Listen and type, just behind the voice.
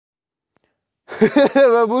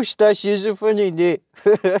Mae moustaches yn ffynnu ni.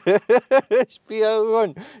 Sbia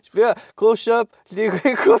hwn. Sbia, close up.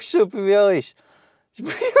 Dwi'n close up i fi oes.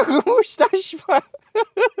 Sbia hwn moustache ma.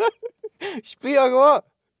 Sbia hwn.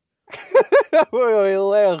 Mae'n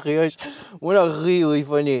hilarious oes. Mae'n really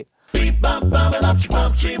funny.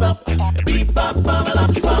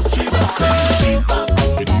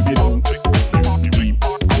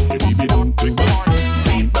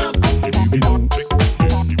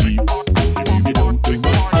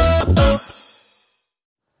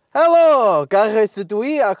 Helo, Gareth ydw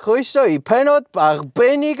I a croeso I penod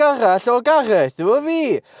arbennig arall o Gareth, efo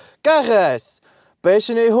fi. Gareth, be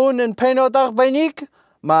sy'n ei hwn yn penod arbennig?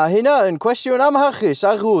 Mae hynna yn cwestiwn amhachus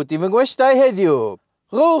a rwyd I fy ngwestai heddiw.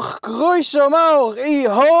 Rwch groeso mawr I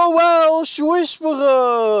Ho Welsh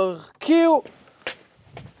Whisperer. Cyw.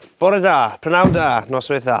 Bore da, prynawn da,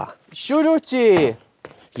 noswaith dda. Siwr wyt ti?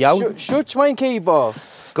 Iawn. Siwt mae'n ceibo?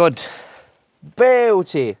 Good. Be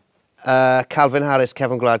wyt ti? Calvin Harris,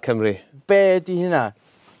 Cefn Gwlad Cymru. Be di hynna?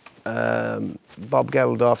 Bob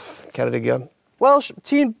Geldof, Ceredigion. Welsh,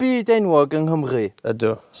 ti'n byd enwog yng Nghymru?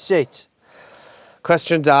 Ydw. Sut?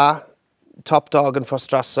 Cwestiwn da, top dog yn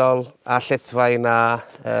ffostrasol, a llithfaen a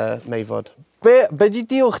meifod. Be di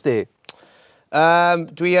diolch di?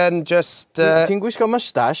 Dwi yn just... Ti'n gwisgo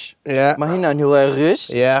mustache? Ie. Yeah. Mae hynna'n hilarious.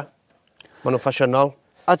 Ie. Yeah. Maen nhw'n ffasiynol.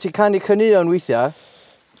 A ti'n canu cynnion weithiau?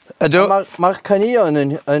 Ydw. Mae'r cynnion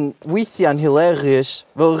yn weithiau'n hilarious,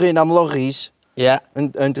 fel rhywun am loris. Ie. Yeah.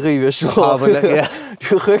 Yn dreifio slo. Ie.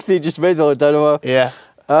 Dwi'n chwechdi jyst meddwl dan yma. Ie.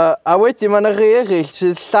 A wedyn mae yna rhai eraill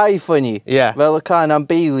sydd llai ffynnu. Ie. Fel y can am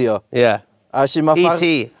beilio. Ie. Yeah. A sy'n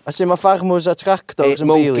ma farmers a tractors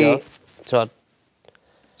yn beilio. Monkey.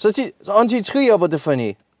 Ond ti'n trio bod y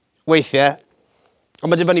ffynnu? Weithiau.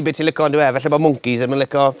 Ond mae'n dibynnu beth ti'n licio ond dwi felly mae monkeys yn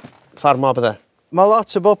licio ffarmo o bethau. Mae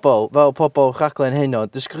lot o bobl, fel pobl rhaglen heno,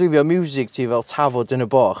 disgrifio music ti fel tafod yn y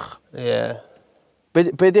boch. Ie. Yeah.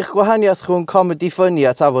 Be di'ch gwahaniaeth rhwng comedy ffynnu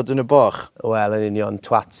a tafod yn y boch? Wel, yn union,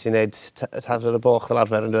 twat sy'n neud tafod yn y boch fel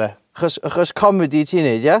arfer yn dwi. Achos comedy ti'n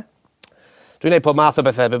neud, ie? Dwi'n neud pob math o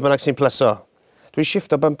bethau, beth bynnag sy'n plyso. Dwi'n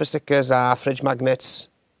shifto bumper stickers a fridge magnets.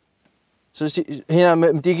 So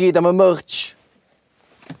hynna, di gyd am y merch.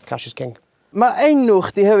 Cash is king. Mae enw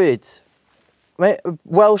chdi hefyd. Mae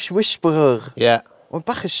Welsh Whisperer. Ie. Yeah. Mae'n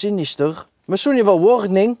bach y sinister. Mae swnio fel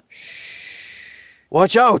warning.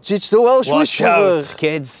 Watch out, it's the Welsh Whisperer. Watch out,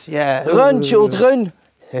 kids. Yeah. Run, children.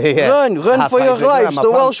 Yeah. Run for your lives. The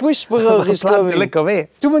Welsh Whisperer is coming. Dwi'n licio fi.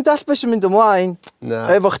 Dwi'n dall beth sy'n mynd ymlaen. Na.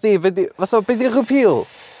 Efo chdi, fatha, beth yw'r appeal?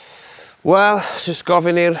 Wel, jyst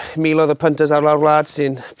gofyn i'r miloedd o punters ar lawr wlad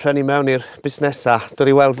sy'n prynu mewn i'r busnesa. Dod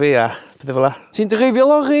I weld fi a beth fel la. Ti'n dreifio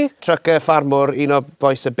lori? Truck ffarmwr, un o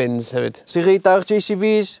boes y bins hefyd. Ti'n reid ar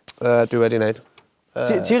JCBs? Dwi wedi wneud.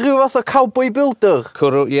 Ti'n rhyw fath o cowboy builder?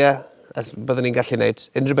 Cwrw, ie. Yeah. Byddwn ni'n gallu wneud.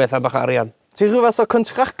 Unrhyw beth am bach arian. Ti'n rhyw fath o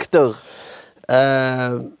contractor?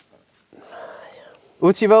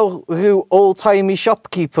 Wyt ti fel rhyw old-timey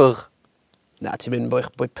shopkeeper? Na, ti'n mynd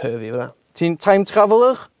bwy perfi fyna. Ti'n time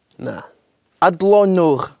traveller? Na.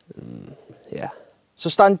 Adlonwr? Ie.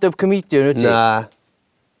 So stand-up comedian wyt ti? Na.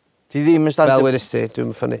 Ti ddim yn stand-up... Fel wedys ti,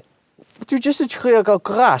 dwi'n ffynnu. Dwi'n jyst yn trio gael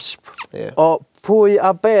grasp Yeah. o pwy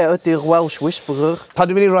a be ydy'r Welsh Whisperer. Pan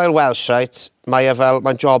dwi'n mynd I Royal Welsh, right,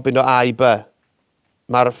 mae'n job un o A I B.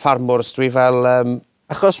 Mae'r ffarmwrs, dwi fel...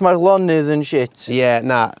 Achos mae'r lonydd yn shit. Ie, yeah,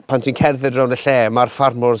 na, pan ti'n cerdded rownd y lle, mae'r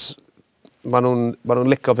ffarmwrs, maen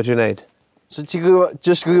nhw'n licio beth dwi'n neud. So ti'n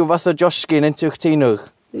just rhyw fath o josgyn entertainer?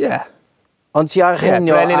 Ie. Yeah. Ond ti ar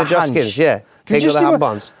henio a hans? Brenin y Josgins, ie. King of the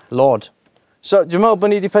Hambons, Lord. So, dwi'n meddwl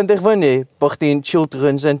bod ni wedi penderfynu bod chdi'n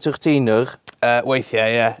children's entertainer.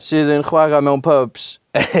 Weithiau, ie. Sydd yn chwarae mewn pubs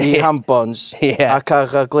I Hambons ac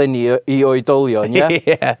ar raglenni I oedolion, ie?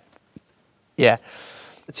 Ie. Ie.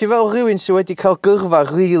 Ti fel rhywun sydd wedi cael gyrfa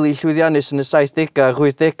rili llwyddiannus yn y 70au,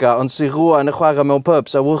 80au, ond sydd rwan yn chwarae mewn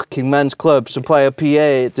pubs a working men's clubs, supply a PA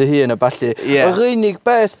dy hun a balli. Ie. Yr unig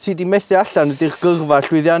beth ti wedi methu allan ydy'r gyrfa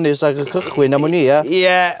llwyddiannus ar y cychwyn am hwnni, ie?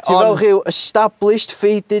 Ie, Ti fel rhyw established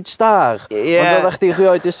faded star. Ie. Ond oeddech chdi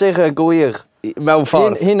rhywoed y seren gywir. Mewn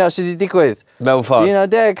ffordd. Hynna sydd wedi digwydd. Mewn ffordd.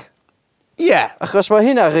 11. Ie. Achos mae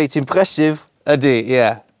hynna reit impressive. Ydy,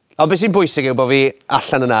 ie. Ond beth sy'n bwysig yw bod fi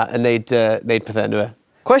allan yna yn neud pethau nhw.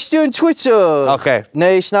 Cwestiwn Twitter. Ocê.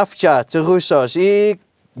 Neu Snapchat, yr wsos, I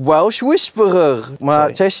Welsh Whisperer.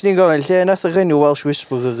 Mae testyn gofyn, lle nath yr enw Welsh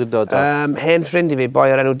Whisperer yn dod o? Hen ffrind I fi,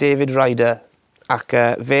 boi o'r enw David Ryder, ac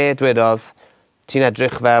fe dwedodd, ti'n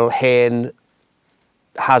edrych fel hen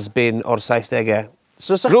has-been o'r 70au.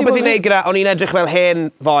 So, Rhywbeth I wneud gyda, o'n i'n edrych fel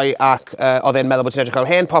hen foi ac oedd e'n meddwl bod ti'n edrych fel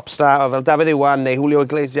hen popstar, o fel Dafydd Iwan neu Julio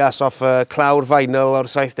Iglesias off clawr vinyl o'r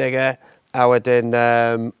 70au, a wedyn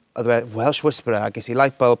Oedd fe Welsh Whisperer, a ges i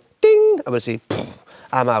light bulb, ding, a wedi si,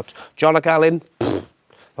 I'm out. John ac Alun,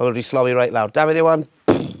 oedd wedi slowi right lawr. Dafydd Iwan,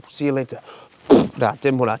 see you later. Na,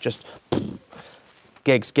 dim hwnna, just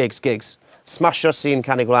gigs. Smasho'r scene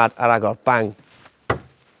canu gwlad ar agor, bang.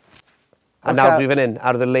 A nawr dwi fan hyn,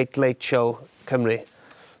 ar the Late Show Cymru.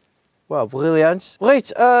 Wel, briliant.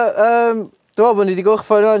 Reit, dwi'n meddwl bod ni wedi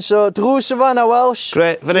gorffen o'n, so drws y fan a Welsh.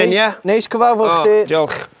 Gre, fan hyn, ie? Neis cyfarfod chdi.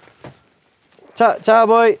 Diolch. Ta,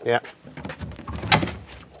 boi. Ie.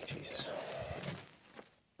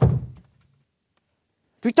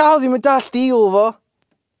 Dwi dal ddim yn dall deal fo.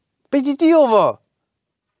 Be di deal fo?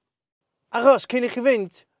 Achos, cyn i chi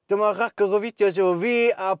fynd, dyma rhagor o fideos efo fi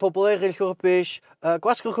a pobl eraill o rybys.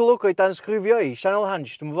 Gwasgwch y logo i dan sgrifio i, Channel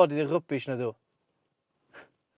Hans, dwi'n fod i ddi rybys na dw.